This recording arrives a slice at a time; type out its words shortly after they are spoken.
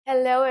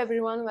Hello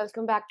everyone,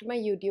 welcome back to my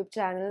YouTube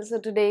channel. So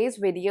today's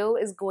video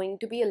is going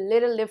to be a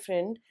little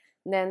different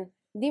than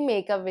the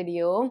makeup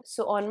video.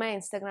 So on my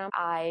Instagram,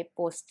 I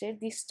posted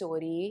the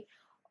story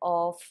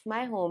of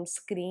my home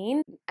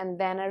screen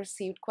and then I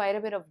received quite a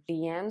bit of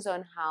DMs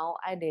on how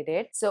I did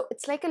it. So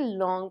it's like a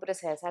long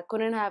process. I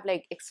couldn't have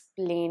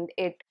explained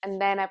it. And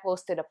then I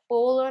posted a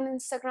poll on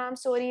Instagram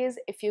stories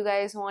if you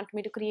guys want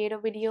me to create a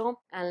video,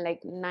 and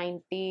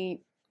 98%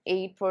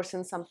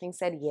 something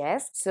said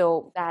yes.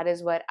 So that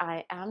is what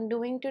I am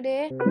doing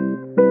today.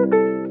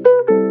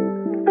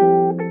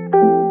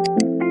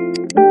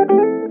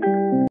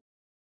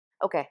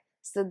 Okay,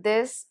 so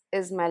this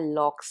is my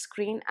lock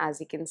screen. As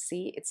you can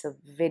see, it's a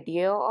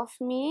video of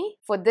me.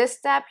 For this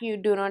step, you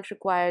do not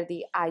require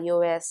the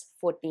iOS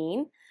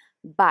 14,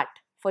 but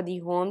for the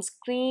home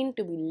screen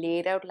to be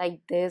laid out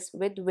like this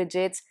with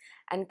widgets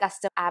and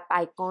custom app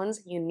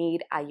icons, you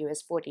need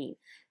iOS 14.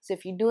 So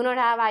if you do not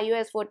have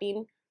iOS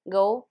 14,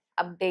 go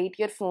update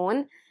your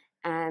phone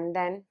and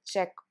then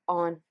check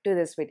on to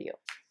this video.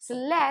 So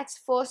let's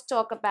first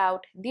talk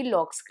about the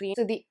lock screen.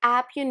 So the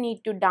app you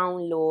need to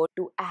download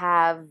to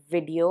have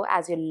video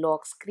as your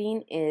lock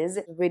screen is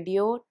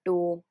Video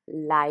to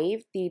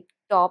Live, the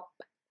top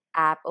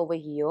app over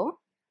here.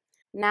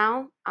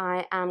 Now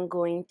I am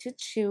going to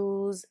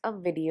choose a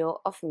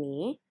video of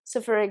me.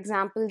 So for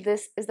example,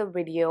 this is the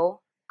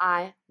video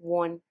I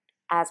want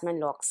as my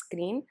lock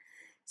screen.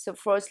 So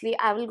firstly,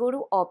 I will go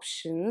to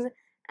options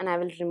and I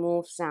will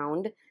remove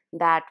sound.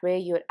 That way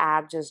your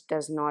app just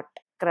does not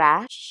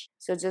crash.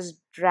 So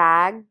just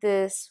drag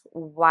this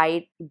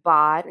white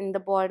bar in the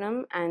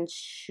bottom and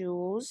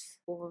choose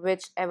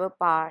whichever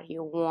part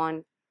you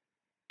want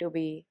to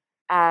be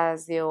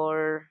as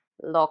your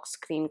lock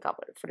screen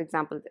cover. For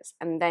example, this,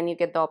 and then you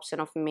get the option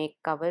of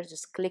make cover.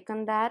 Just click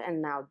on that and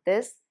now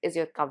this is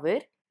your cover.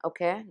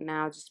 Okay,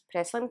 now just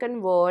press on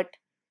convert.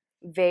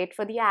 Wait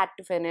for the ad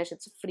to finish.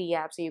 It's a free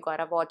app, so you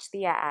gotta watch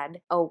the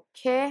ad.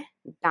 Okay,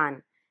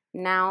 done.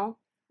 Now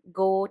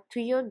go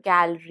to your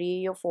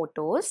gallery, your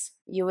photos.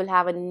 You will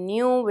have a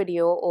new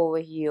video over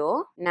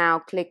here. Now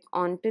click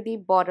onto the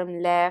bottom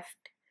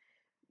left,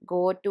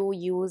 go to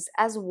use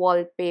as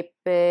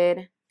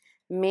wallpaper.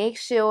 Make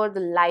sure the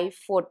live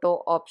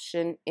photo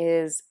option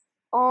is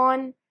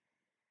on.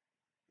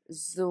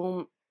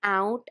 Zoom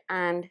out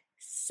and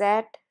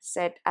set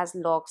as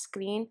lock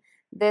screen.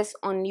 This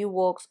only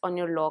works on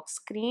your lock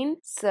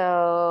screen.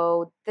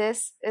 So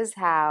this is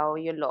how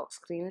your lock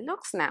screen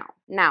looks now.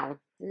 Now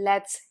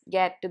let's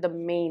get to the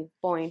main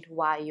point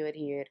why you're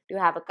here, to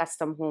have a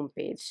custom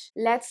homepage.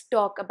 Let's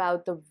talk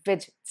about the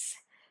widgets.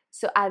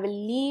 So I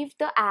will leave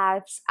the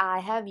apps I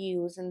have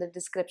used in the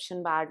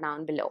description bar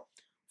down below.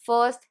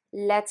 First,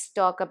 let's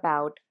talk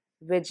about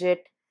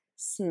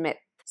WIDGETSMITH.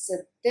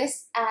 So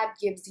this app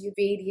gives you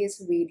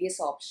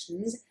various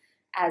options.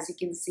 As you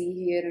can see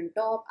here on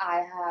top,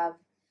 I have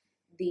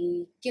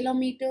the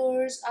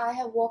kilometers I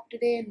have walked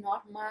today,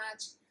 not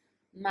much,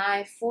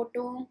 my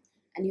photo,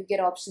 and you get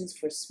options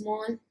for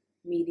small,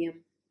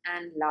 medium,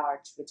 and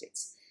large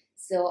widgets.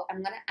 So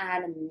I'm gonna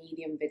add a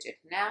medium widget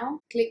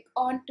now. Click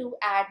on to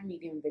add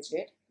medium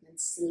widget, then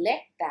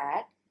select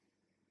that.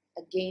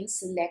 Again,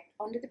 select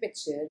onto the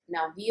picture.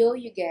 Now here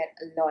you get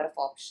a lot of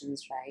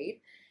options, right?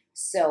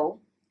 So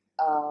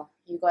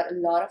you got a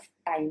lot of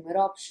timer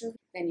options,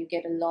 then you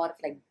get a lot of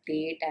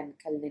date and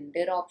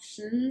calendar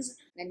options,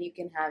 then you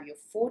can have your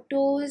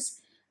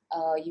photos,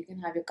 you can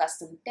have your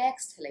custom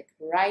text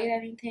write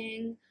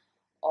anything,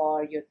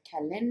 or your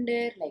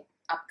calendar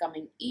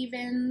upcoming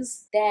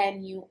events.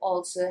 Then you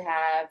also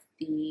have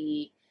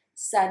the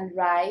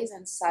sunrise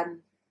and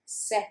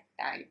sunset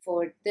time.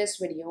 For this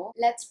video,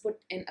 let's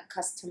put in a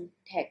custom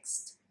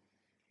text,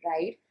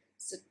 right?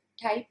 So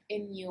type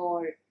in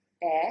your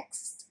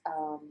text.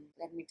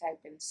 Let me type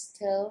in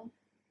still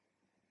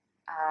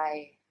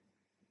I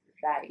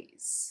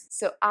rise.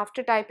 So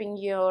after typing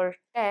your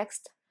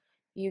text,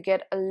 you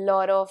get a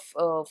lot of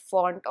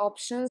font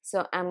options.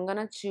 So I'm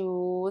gonna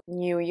choose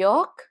New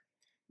York.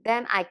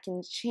 Then I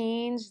can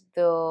change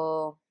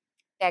the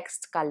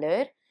text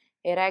color.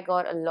 Here I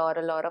got a lot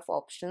of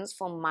options.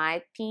 For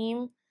my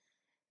theme,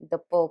 the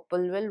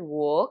purple will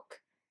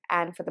work,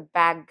 and for the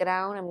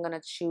background I'm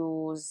gonna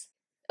choose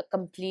a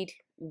complete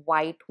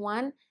white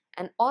one.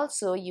 And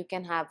also you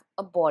can have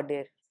a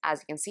border.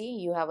 As you can see,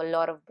 you have a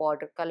lot of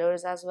border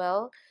colors as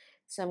well.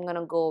 So I'm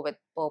gonna go with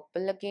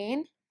purple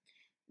again,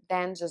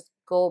 then just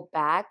go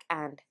back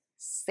and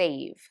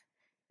save.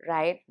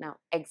 Right now,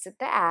 exit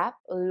the app,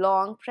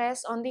 long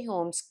press on the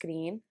home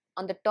screen.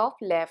 On the top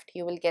left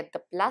you will get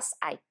the plus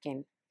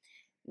icon,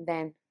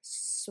 then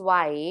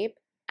swipe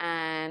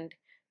and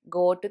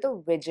go to the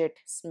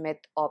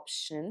WIDGETSMITH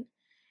option,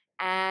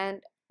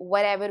 and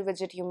whatever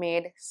widget you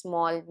made,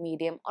 small,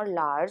 medium, or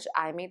large,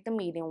 I made the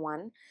medium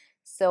one.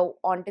 So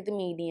onto the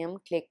medium,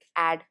 click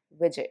add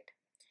widget,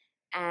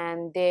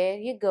 and there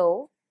you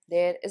go.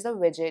 There is a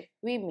widget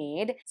we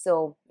made.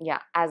 So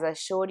yeah, as I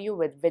showed you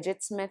with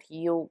WIDGETSMITH,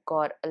 you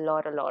got a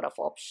lot of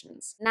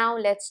options. Now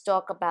let's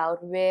talk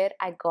about where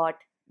I got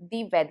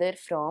the weather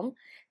from.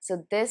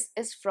 So this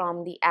is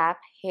from the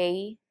app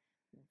Hey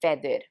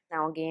weather.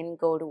 Now again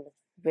go to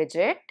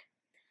widget,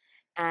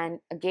 and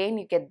again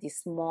you get the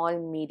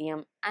small,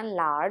 medium and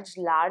large.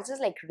 Large is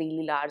like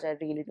really large. I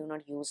really do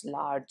not use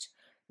large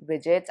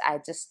widgets. I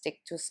just stick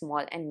to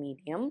small and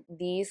medium.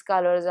 These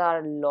colors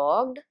are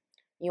logged.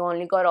 You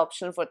only got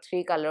optional for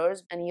 3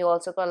 colors, and you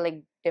also got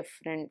like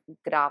different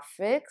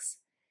graphics.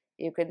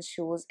 You can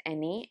choose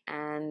any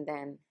and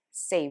then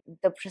save.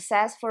 The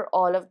process for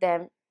all of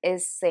them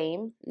is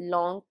same.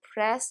 Long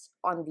press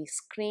on the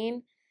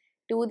screen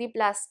to the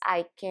plus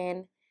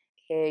icon.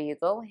 Here you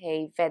go.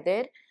 Hey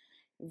weather.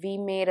 We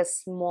made a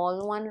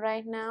small one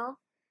right now,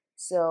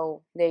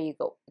 so there you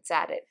go, it's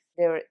added.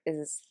 There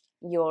is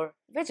your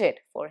widget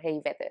for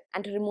hey weather.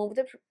 And to remove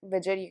the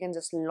widget, you can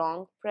just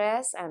long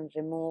press and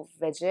remove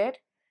widget,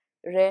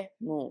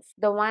 remove.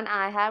 The one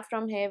I have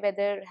from hey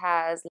weather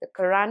has the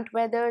current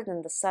weather,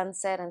 then the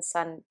sunset and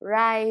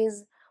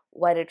sunrise,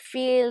 what it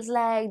feels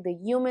like, the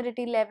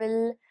humidity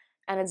level,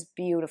 and it's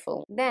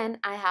beautiful. Then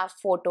I have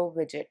photo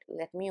widget.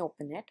 Let me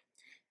open it.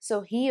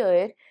 So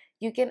here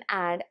you can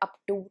add up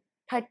to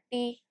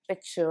 30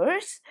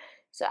 pictures.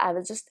 So I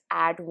will just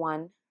add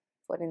one.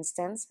 For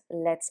instance,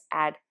 let's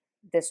add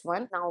this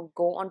one. Now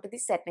go on to the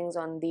settings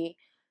on the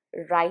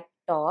right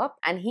top,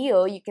 and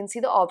here you can see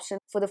the option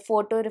for the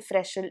photo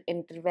refresher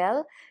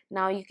interval.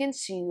 Now you can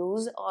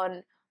choose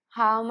on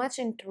how much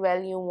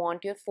interval you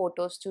want your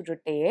photos to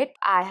rotate.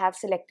 I have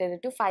selected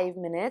it to 5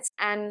 minutes,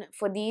 and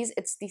for these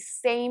it's the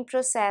same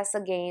process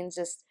again.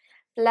 Just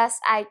plus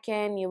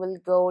icon, you will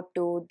go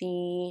to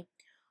the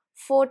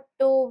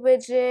photo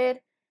widget,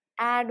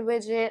 add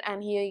widget,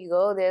 and here you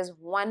go, there's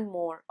one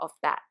more of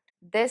that.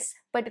 This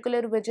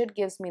particular widget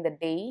gives me the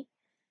day,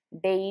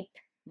 date,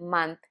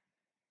 month,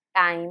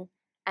 time,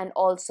 and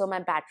also my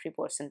battery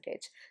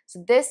percentage.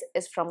 So this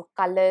is from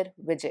color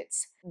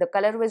widgets. The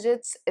color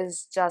widgets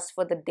is just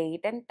for the date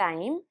and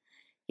time.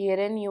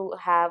 Herein you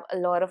have a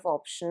lot of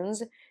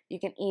options. You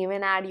can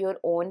even add your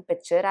own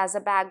picture as a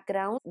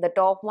background. The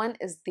top one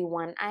is the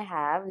one I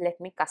have. Let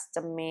me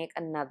custom make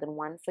another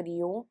one for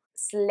you.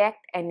 Select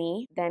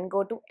any, then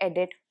go to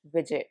edit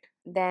widget.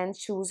 Then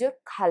choose your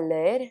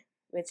color,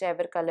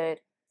 whichever color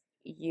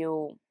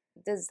you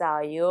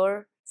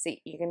desire.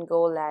 See, you can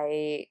go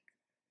like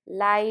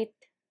light,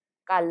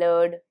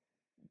 colored,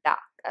 dark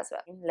as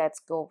well. Let's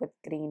go with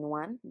green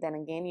one. Then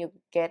again you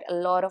get a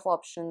lot of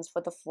options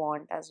for the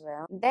font as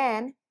well.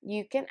 Then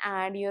you can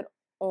add your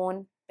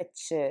own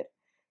picture,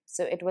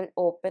 so it will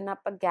open up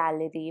a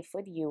gallery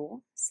for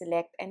you.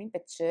 Select any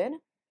picture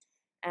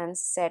and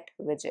set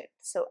widget.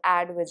 So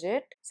add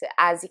widget. So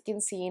as you can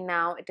see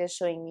now, it is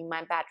showing me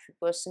my battery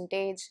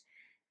percentage,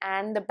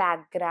 and the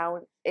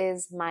background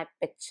is my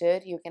picture.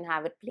 You can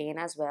have it plain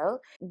as well.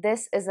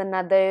 This is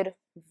another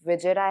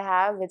widget I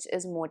have, which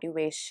is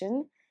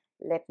motivation.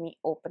 Let me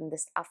open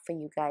this up for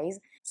you guys.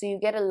 So you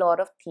get a lot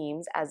of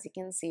themes. As you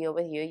can see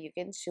over here, you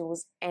can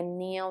choose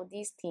any of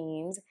these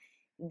themes.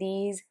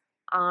 These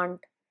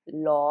aren't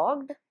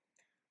logged,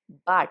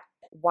 but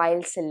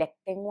while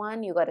selecting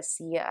one, you gotta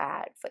see an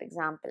ad. For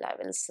example, I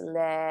will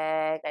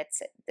select, let's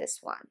say this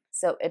one.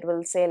 So it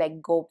will say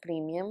like go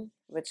premium,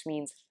 which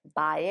means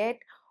buy it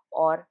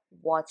or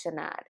watch an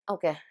ad.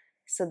 Okay,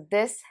 so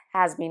this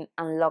has been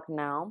unlocked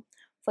now.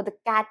 For the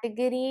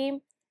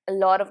category, a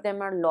lot of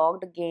them are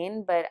logged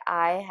again, but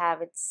I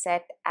have it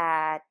set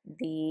at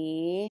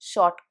the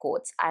short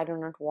quotes. I do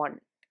not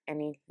want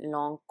any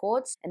long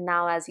quotes. And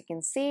now as you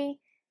can see,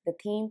 the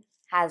theme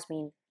has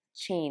been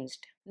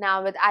changed.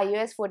 Now with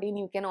iOS 14,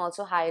 you can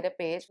also hide a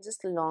page.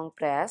 Just long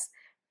press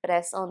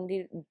on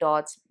the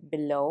dots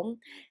below.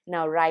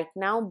 Now right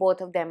now both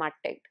of them are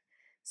ticked.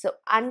 So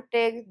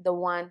untick the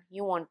one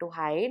you want to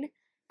hide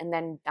and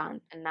then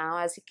done. And now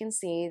as you can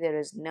see, there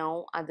is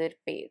no other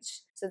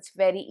page. So it's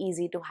very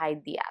easy to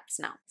hide the apps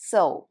now.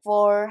 So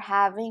for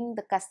having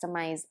the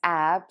customized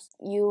apps,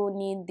 you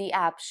need the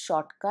app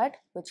shortcut,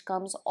 which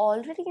comes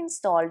already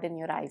installed in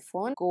your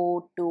iPhone.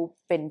 Go to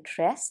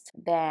Pinterest.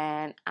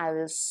 Then I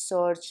will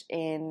search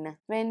in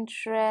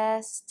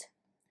Pinterest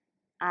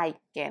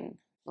icon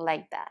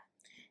like that.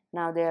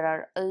 Now there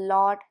are a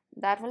lot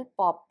that will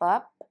pop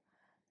up.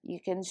 You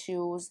can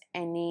choose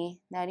any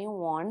that you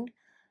want.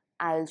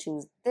 I'll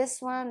choose this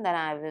one, then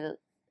I will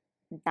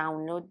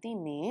download the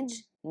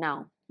image.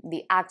 Now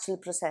the actual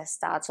process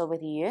starts over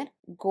here.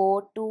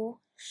 Go to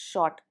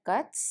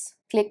shortcuts,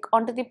 click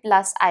onto the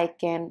plus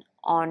icon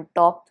on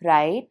top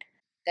right,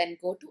 then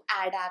go to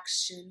add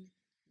action,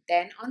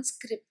 then on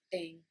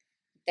scripting,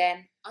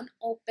 then on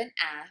open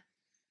app,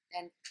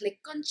 then click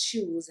on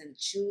choose and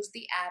choose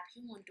the app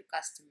you want to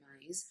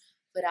customize.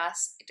 For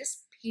us it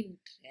is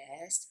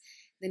Pinterest.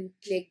 Then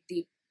click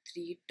the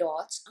 3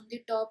 dots on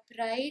the top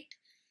right,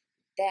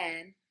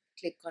 then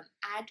click on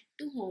add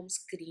to home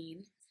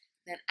screen,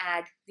 then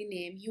add the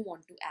name you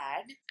want to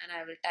add, and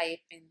I will type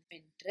in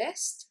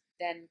Pinterest.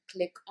 Then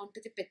click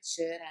onto the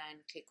picture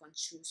and click on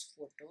choose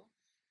photo,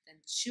 then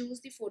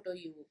choose the photo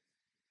you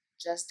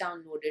just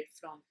downloaded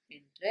from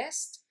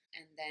Pinterest,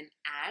 and then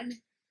add.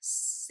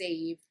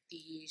 Save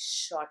the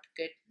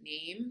shortcut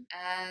name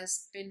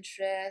as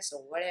Pinterest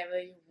or whatever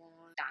you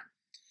want. Done.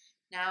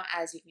 Now,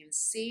 as you can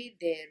see,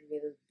 there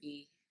will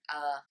be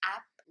a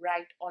app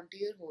right onto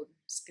your home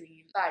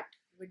screen, but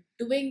with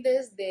doing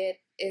this, there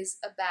is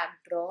a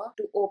backdrop.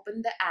 To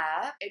open the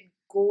app, it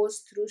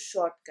goes through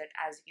shortcut,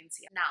 as you can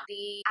see. Now,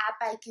 the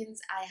app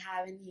icons I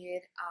have in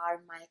here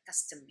are my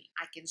custom made.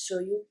 I can show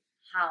you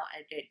how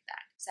I did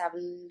that. So I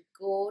will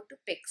go to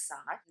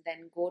PICSART,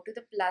 then go to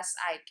the plus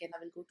icon.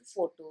 I will go to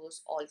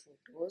photos, all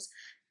photos.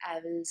 I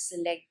will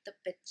select the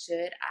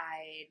picture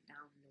I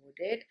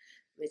downloaded,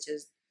 which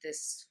is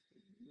this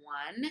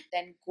one.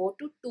 Then go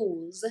to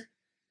tools,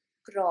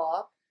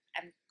 crop,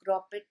 and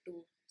crop it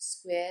to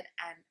square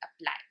and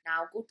apply.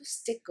 Now go to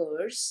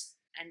stickers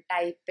and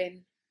type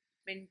in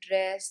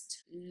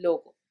Pinterest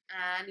logo,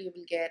 and you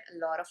will get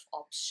a lot of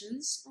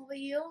options over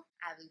here.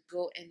 I will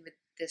go in with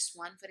this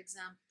one, for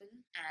example,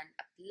 and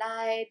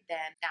apply,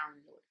 then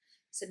download.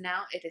 So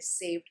now it is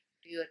saved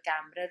to your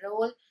camera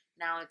roll.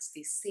 Now it's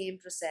the same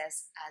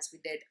process as we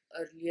did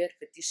earlier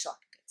with the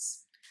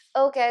shortcuts.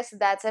 Okay, so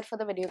that's it for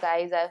the video,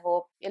 guys. I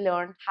hope you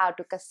learned how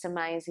to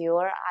customize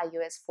your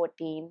iOS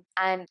 14.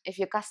 And if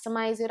you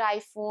customize your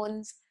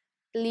iPhones,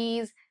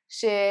 please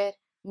share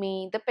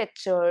me the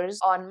pictures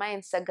on my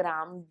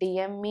Instagram.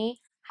 DM me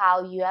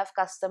how you have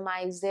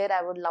customized it.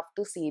 I would love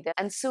to see them.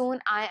 And soon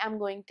I am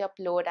going to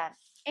upload an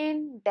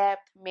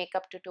in-depth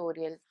makeup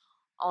tutorial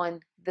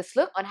on this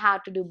look, on how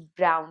to do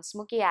brown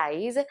smoky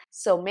eyes.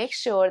 So make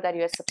sure that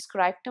you're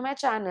subscribed to my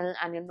channel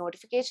and your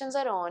notifications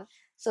are on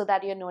so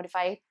that you're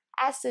notified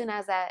as soon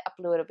as I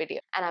upload a video.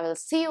 And I will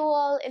see you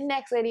all in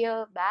next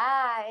video.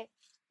 Bye.